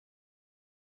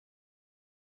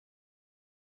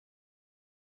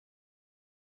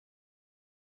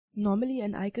Normally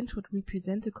an icon should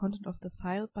represent the content of the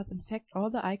file, but in fact all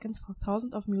the icons for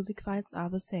thousands of music files are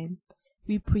the same.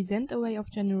 We present a way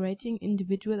of generating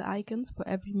individual icons for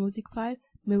every music file,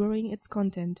 mirroring its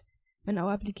content. When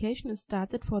our application is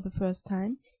started for the first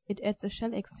time, it adds a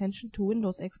shell extension to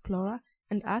Windows Explorer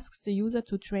and asks the user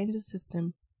to train the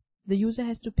system. The user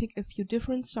has to pick a few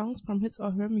different songs from his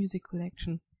or her music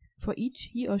collection. For each,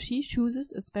 he or she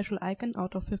chooses a special icon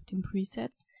out of 15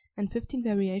 presets and 15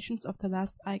 variations of the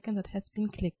last icon that has been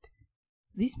clicked.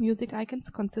 These music icons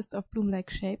consist of bloom-like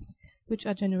shapes, which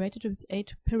are generated with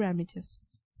 8 parameters.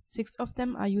 6 of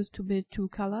them are used to build 2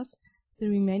 colors, the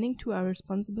remaining 2 are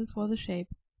responsible for the shape.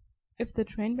 If the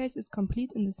train base is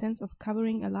complete in the sense of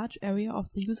covering a large area of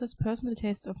the user's personal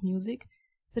taste of music,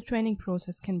 the training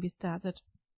process can be started.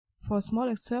 For a small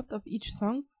excerpt of each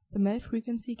song, the MEL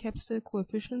frequency capsule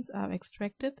coefficients are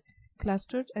extracted,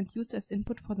 clustered, and used as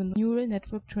input for the neural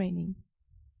network training.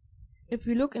 If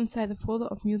we look inside the folder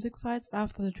of music files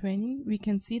after the training, we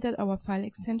can see that our file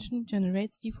extension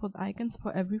generates default icons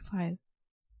for every file.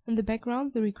 In the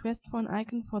background, the request for an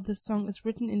icon for this song is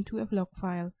written into a log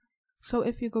file. So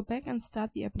if we go back and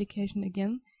start the application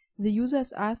again, the user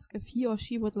is asked if he or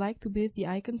she would like to build the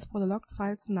icons for the logged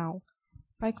files now.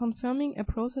 By confirming, a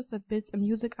process that builds a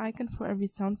music icon for every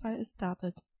sound file is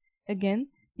started. Again,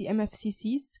 the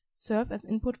MFCCs serve as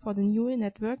input for the neural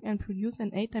network and produce an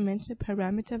 8-dimensional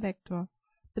parameter vector,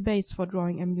 the base for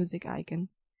drawing a music icon.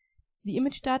 The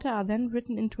image data are then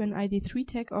written into an ID3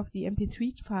 tag of the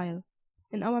MP3 file.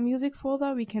 In our music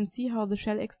folder, we can see how the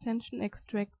shell extension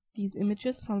extracts these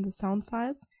images from the sound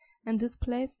files and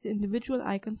displays the individual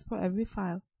icons for every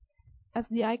file. As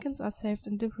the icons are saved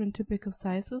in different typical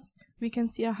sizes, we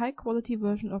can see a high-quality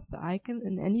version of the icon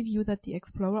in any view that the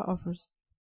Explorer offers.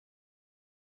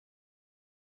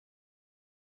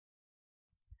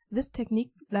 This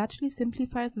technique largely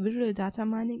simplifies visual data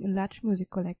mining in large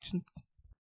music collections.